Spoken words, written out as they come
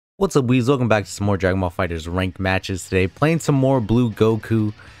What's up, Weez? Welcome back to some more Dragon Ball FighterZ ranked matches today. Playing some more Blue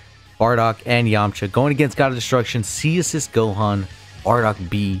Goku, Bardock, and Yamcha. Going against God of Destruction, C-Assist Gohan, Bardock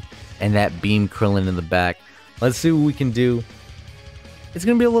B, and that Beam Krillin in the back. Let's see what we can do. It's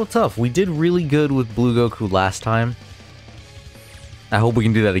going to be a little tough. We did really good with Blue Goku last time. I hope we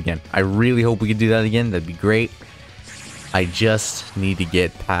can do that again. I really hope we can do that again. That'd be great. I just need to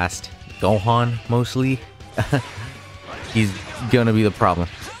get past Gohan, mostly. He's going to be the problem.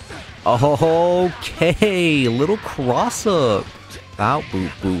 Okay, little cross up. Bow,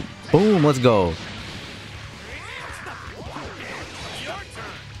 boop, boop, boom. Let's go.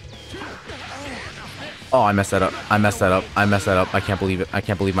 Oh, I messed that up. I messed that up. I messed that up. I can't believe it. I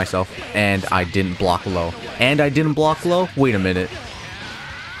can't believe myself. And I didn't block low. And I didn't block low? Wait a minute.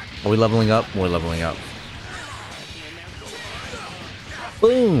 Are we leveling up? We're leveling up.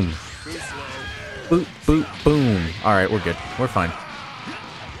 Boom. Boop, boop, boom. Alright, we're good. We're fine.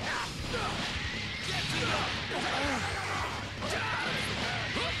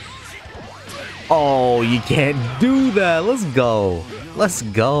 Oh, you can't do that. Let's go. Let's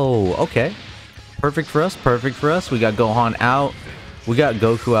go. Okay. Perfect for us. Perfect for us. We got Gohan out. We got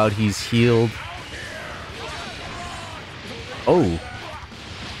Goku out. He's healed. Oh.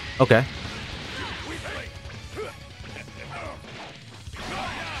 Okay.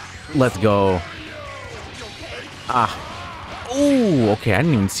 Let's go. Ah. Oh, okay. I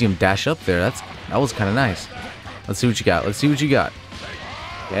didn't even see him dash up there. That was kind of nice. Let's see what you got. Let's see what you got.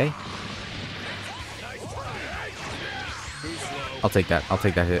 Okay. I'll take that. I'll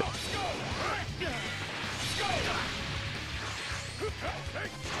take that hit.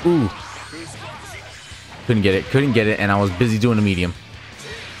 Ooh. Couldn't get it. Couldn't get it. And I was busy doing a medium.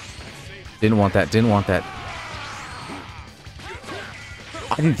 Didn't want that. Didn't want that.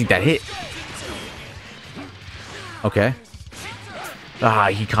 I didn't think that hit. Okay. Ah,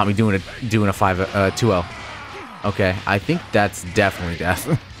 he caught me doing a 2L. Okay. I think that's definitely death.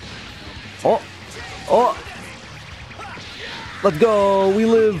 Oh. Oh. Let's go. We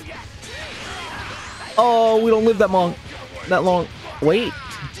live. Oh, we don't live that long. That long. Wait.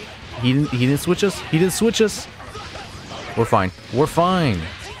 He didn't switch us. He didn't switch us. We're fine. We're fine.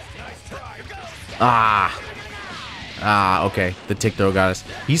 Ah. Ah, okay. The tick throw got us.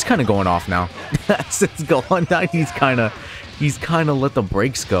 He's kind of going off now. Since going down, he's kind of let the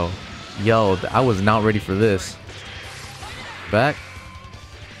brakes go. Yo, I was not ready for this. Back.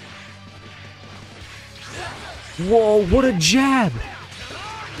 Whoa, what a jab!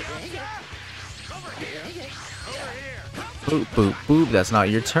 Boop, boop, boop. That's not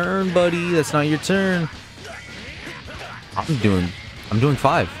your turn, buddy. That's not your turn. I'm doing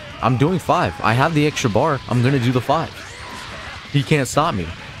 5. I'm doing 5. I have the extra bar. I'm gonna do the 5. He can't stop me.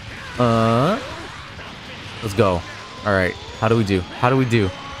 Let's go. Alright. How do we do? How do we do?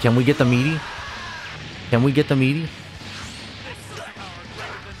 Can we get the meaty? Can we get the meaty?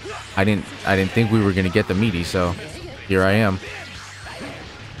 I didn't think we were gonna get the meaty, so here I am.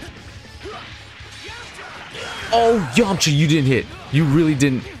 Oh, Yamcha, you didn't hit. You really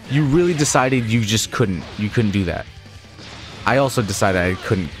didn't. You really decided you just couldn't. You couldn't do that. I also decided I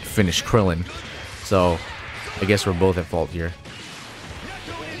couldn't finish Krillin, so I guess we're both at fault here.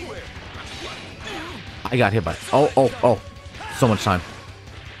 I got hit by. Oh! So much time.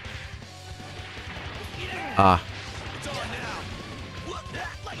 Ah.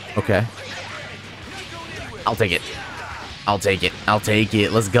 Okay. I'll take it. I'll take it. I'll take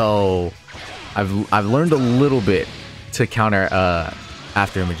it. Let's go. I've learned a little bit to counter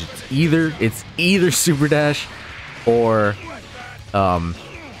after image. It's either super dash or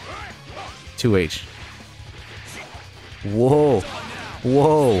 2H. Whoa.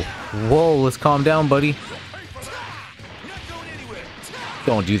 Whoa. Whoa. Let's calm down, buddy.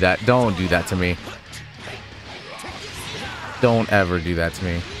 Don't do that. Don't do that to me. Don't ever do that to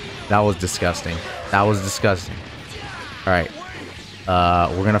me. That was disgusting. That was disgusting. Alright.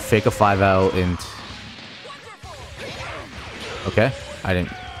 We're gonna fake a 5 out and... Okay. I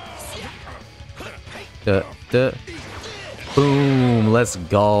didn't... Boom. Let's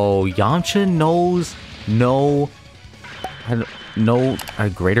go. Yamcha knows no a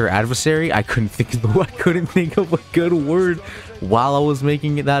greater adversary. I couldn't think of a good word while I was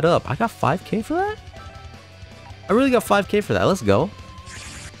making that up. I got 5K for that? I really got 5K for that. Let's go.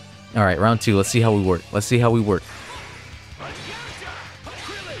 Alright, round 2. Let's see how we work. Let's see how we work.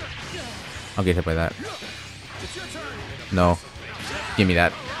 I'll get hit by that. No. Give me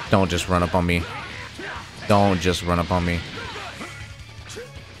that. Don't just run up on me. Don't just run up on me.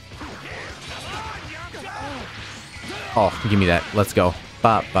 Oh, give me that. Let's go.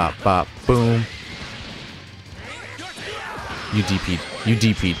 Bop, bop, bop. Boom. You DP'd. You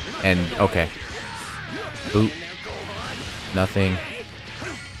DP'd. And, okay. Boop. Nothing.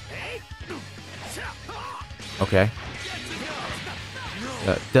 Okay.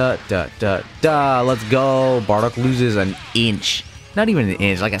 Let's go. Bardock loses an inch. Not even an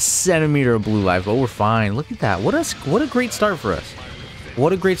inch, like a centimeter of blue life, but we're fine. Look at that. What a great start for us.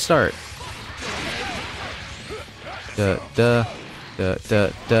 What a great start. I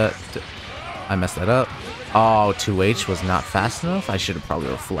messed that up. Oh, 2H was not fast enough. I should have probably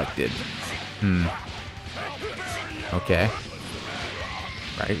reflected. Okay.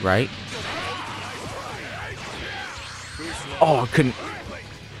 Right. Oh, I couldn't.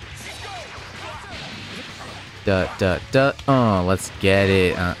 Let's get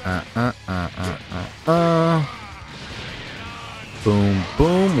it.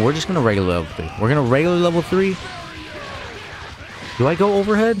 Boom. We're just gonna regular level 3. We're gonna regular level 3. Do I go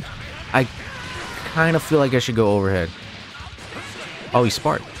overhead? I kind of feel like I should go overhead. Oh, he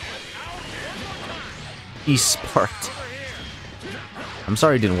sparked. He sparked. I'm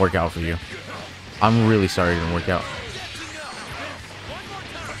sorry it didn't work out for you. I'm really sorry it didn't work out.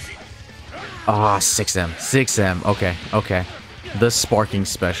 Ah, 6M. 6M. Okay. The sparking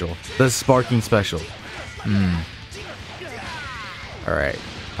special. Alright.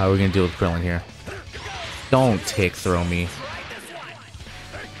 How are we gonna deal with Krillin here? Don't tick throw me.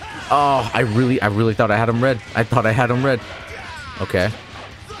 Oh, I really thought I had him red. Okay.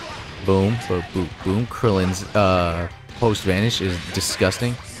 Boom. Krillin's post vanish is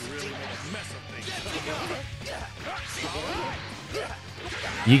disgusting.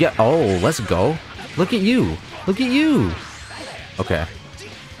 You got. Oh, let's go. Look at you. Okay.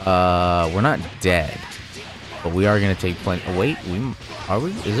 We're not dead, but we are gonna take plenty. Oh, wait, are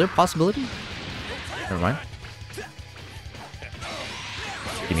we? Is there a possibility? Never mind.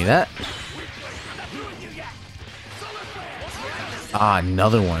 Give me that. Ah,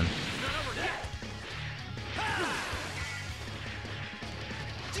 another one.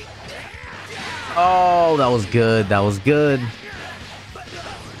 Oh, that was good.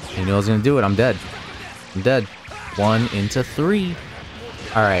 You knew I was gonna do it. I'm dead. 1 into 3.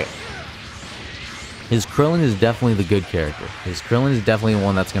 Alright. His Krillin is definitely the good character. His Krillin is definitely the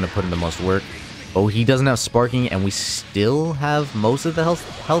one that's gonna put in the most work. Oh, he doesn't have sparking, and we still have most of the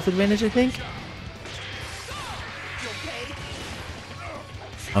health advantage, I think.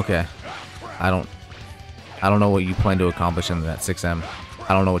 Okay. I don't know what you plan to accomplish in that 6M.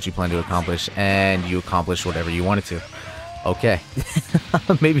 I don't know what you plan to accomplish, and you accomplished whatever you wanted to. Okay.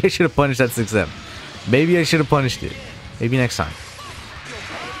 Maybe I should have punished that 6M. Maybe I should have punished it. Maybe next time.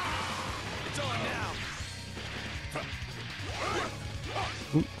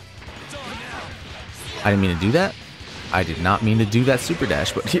 Ooh. I didn't mean to do that. I did not mean to do that super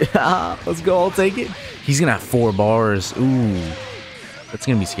dash, but yeah, let's go. I'll take it. He's gonna have 4 bars. Ooh, that's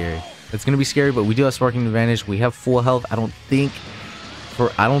gonna be scary. But we do have sparking advantage. We have full health. I don't think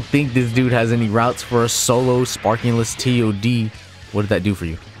this dude has any routes for a solo sparkingless TOD. What did that do for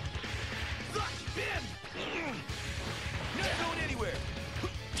you?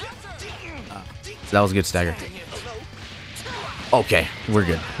 That was a good stagger. Okay, we're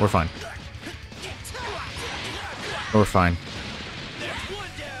good. We're fine.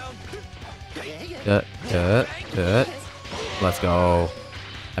 Let's go.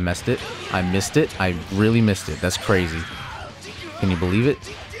 I missed it. I really missed it. That's crazy. Can you believe it?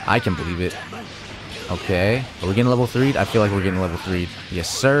 I can believe it. Okay. Are we getting level 3'd? I feel like we're getting level 3'd. Yes,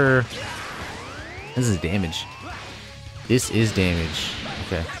 sir. This is damage.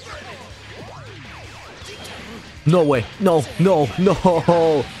 Okay. No way. No.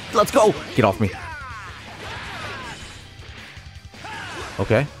 Let's go. Get off me.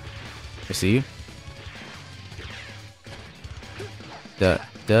 Okay. I see you.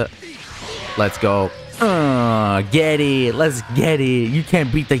 Let's go. Get it. Let's get it. You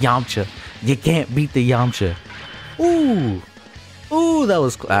can't beat the Yamcha. Ooh, that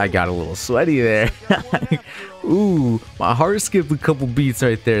was... I got a little sweaty there. Ooh, my heart skipped a couple beats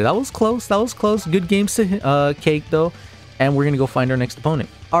right there. That was close. Good games to cake, though. And we're going to go find our next opponent.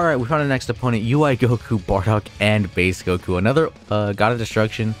 All right, we found our next opponent. UI Goku, Bardock, and Base Goku. Another God of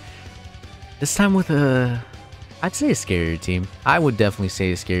Destruction. This time with a... I'd say a scarier team. I would definitely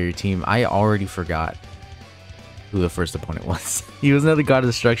say a scarier team. I already forgot who the first opponent was. He was another God of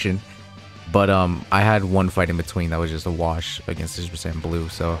Destruction. But I had one fight in between that was just a wash against 6% Blue,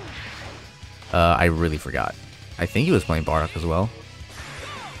 so I really forgot. I think he was playing Bardock as well.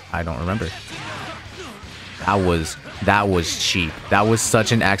 I don't remember. That was cheap. That was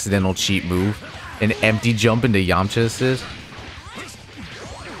such an accidental cheap move. An empty jump into Yamcha assist.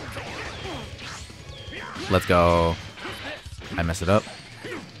 Let's go. I messed it up.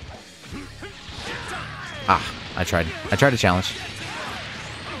 Ah, I tried to challenge.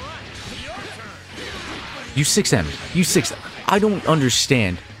 You 6M. You 6. I don't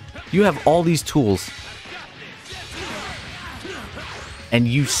understand. You have all these tools. And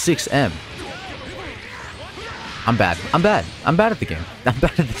you 6M. I'm bad. I'm bad. I'm bad at the game. I'm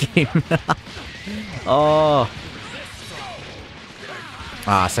bad at the game. Oh.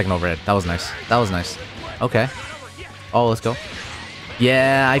 Ah, second overhead. That was nice. That was nice. Okay. Oh, let's go.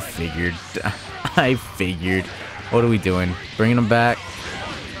 Yeah, I figured. I figured. What are we doing? Bringing him back.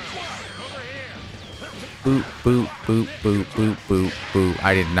 Boop, boop, boop, boop, boop, boop, boop.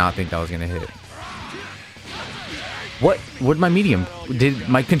 I did not think that was gonna hit. What? Where'd my medium? Did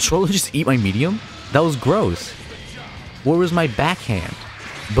my controller just eat my medium? That was gross. Where was my backhand?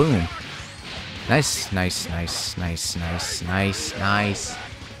 Boom. Nice, nice, nice, nice, nice, nice, nice.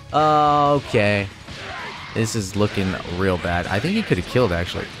 Okay. This is looking real bad. I think he could have killed,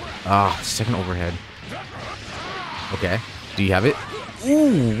 actually. Ah, second overhead. Okay. Do you have it?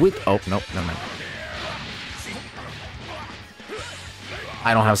 Ooh, with... Oh, nope, never mind.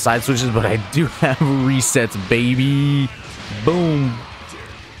 I don't have side switches, but I do have resets, baby. Boom.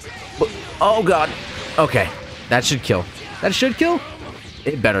 Oh, God. Okay. That should kill. That should kill?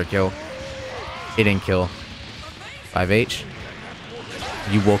 It better kill. It didn't kill. 5H.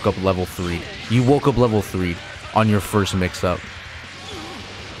 You woke up level 3. You woke up level 3 on your first mix-up.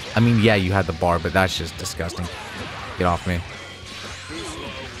 I mean, yeah, you had the bar, but that's just disgusting. Get off me.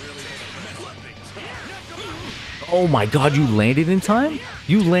 Oh my God, you landed in time?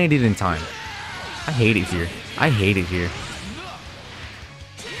 You landed in time. I hate it here. I hate it here.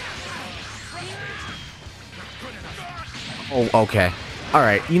 Oh, okay.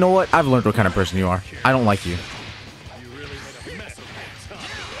 Alright, you know what? I've learned what kind of person you are. I don't like you.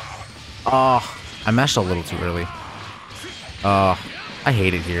 Oh, I mashed a little too early. I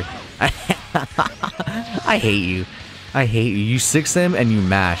hate it here. I hate you. I hate you. You 6M and you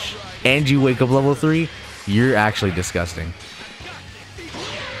mash. And you wake up level 3. You're actually disgusting.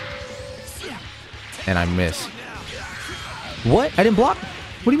 And I miss. What? I didn't block?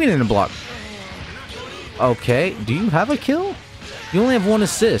 What do you mean I didn't block? Okay. Do you have a kill? You only have 1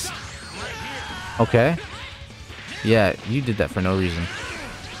 assist. Okay. Yeah, you did that for no reason.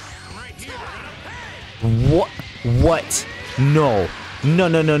 What? What? No. No,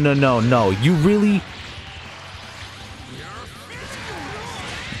 no, no, no, no, no. You really...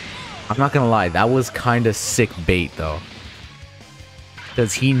 I'm not gonna lie. That was kind of sick bait, though.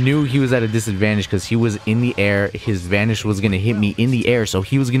 Because he knew he was at a disadvantage because he was in the air. His vanish was going to hit me in the air, so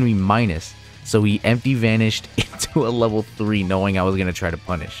he was going to be minus. So he empty vanished into a level 3 knowing I was going to try to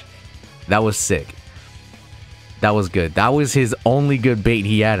punish. That was sick. That was good. That was his only good bait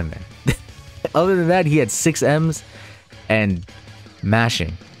he had in there. Other than that, he had 6 M's and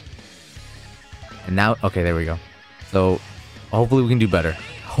mashing. And now, okay, there we go. So hopefully we can do better.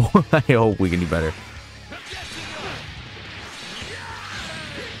 I hope we can do better.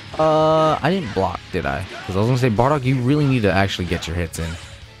 I didn't block, did I? Because I was gonna say, Bardock, you really need to actually get your hits in.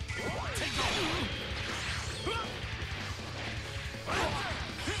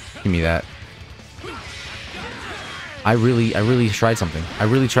 Give me that. I really tried something. I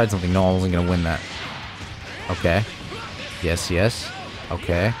really tried something. No, I wasn't gonna win that. Okay. Yes, yes.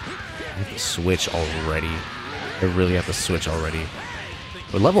 Okay. I have to switch already. I really have to switch already.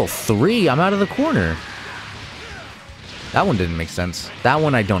 But level 3, I'm out of the corner. That one didn't make sense. That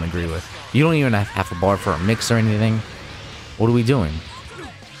one I don't agree with. You don't even have a bar for a mix or anything. What are we doing?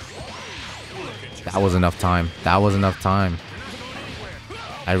 That was enough time. That was enough time.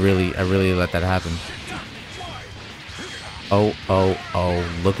 I really let that happen. Oh, oh,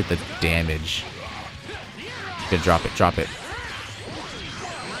 oh. Look at the damage. Good, drop it, drop it.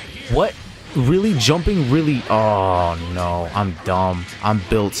 What? Really? Jumping? Really? Oh, no. I'm dumb. I'm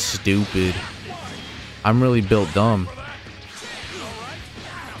built stupid. I'm really built dumb.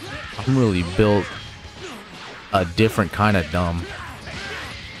 I'm really built a different kind of dumb.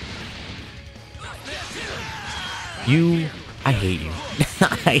 I hate you.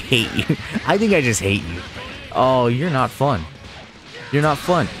 I hate you. I think I just hate you. Oh, you're not fun. You're not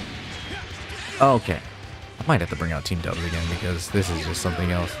fun. Okay. I might have to bring out Team Dubs again because this is just something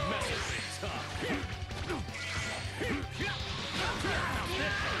else.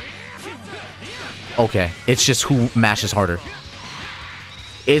 Okay. It's just who mashes harder.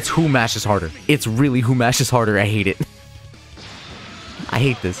 It's who mashes harder. It's really who mashes harder. I hate it. I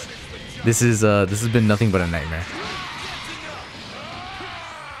hate this. This has been nothing but a nightmare.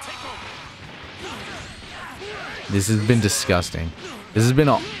 This has been disgusting. This has been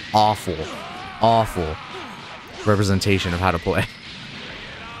an awful, awful representation of how to play.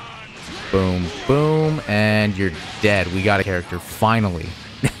 Boom, boom, and you're dead. We got a character, finally.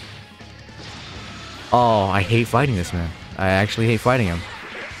 Oh, I hate fighting this man. I actually hate fighting him.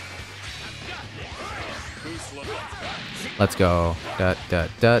 Let's go. Da da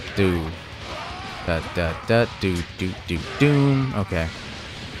da do. Da da da do do do doom. Okay.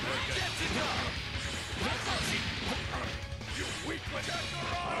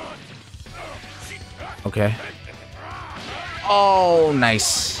 Okay. Oh,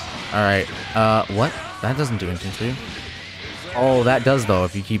 nice. All right. What? That doesn't do anything for you. Oh, that does though.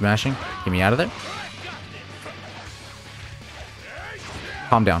 If you keep mashing, get me out of there.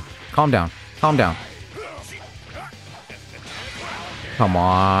 Calm down. Calm down. Calm down. Come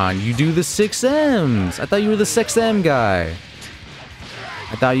on, you do the 6Ms. I thought you were the 6M guy.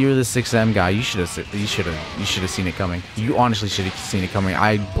 I thought you were the 6M guy. You should have seen it coming. You honestly should have seen it coming.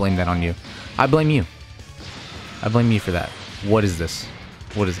 I blame that on you. I blame you. I blame you for that. What is this?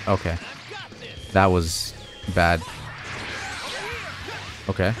 What is... Okay. That was bad.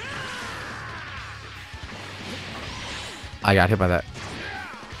 Okay. I got hit by that.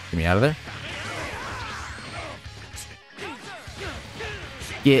 Get me out of there.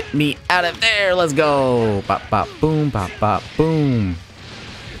 Get me out of there. Let's go. Bop, bop, boom, bop, bop, boom.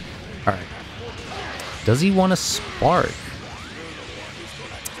 All right. Does he want to spark?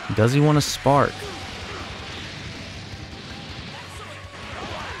 Does he want to spark?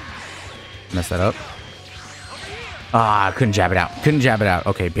 Mess that up. Ah, couldn't jab it out. Couldn't jab it out.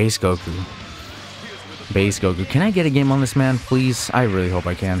 Okay, base Goku. Base Goku. Can I get a game on this man, please? I really hope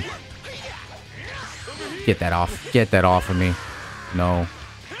I can. Get that off. Get that off of me. No.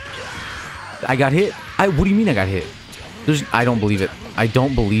 I got hit. What do you mean I got hit? I don't believe it. I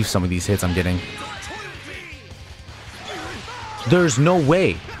don't believe some of these hits I'm getting. There's no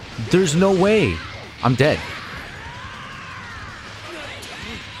way. There's no way. I'm dead.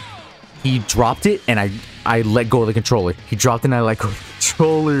 He dropped it and I let go of the controller. He dropped it and I let go of the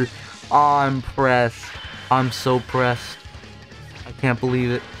controller. Oh, I'm pressed. I'm so pressed. I can't believe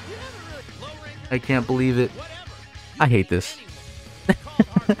it. I can't believe it. I hate this.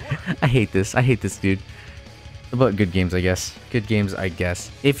 I hate this. I hate this, dude. But good games, I guess. Good games, I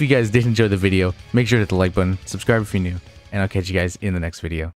guess. If you guys did enjoy the video, make sure to hit the like button, subscribe if you're new, and I'll catch you guys in the next video.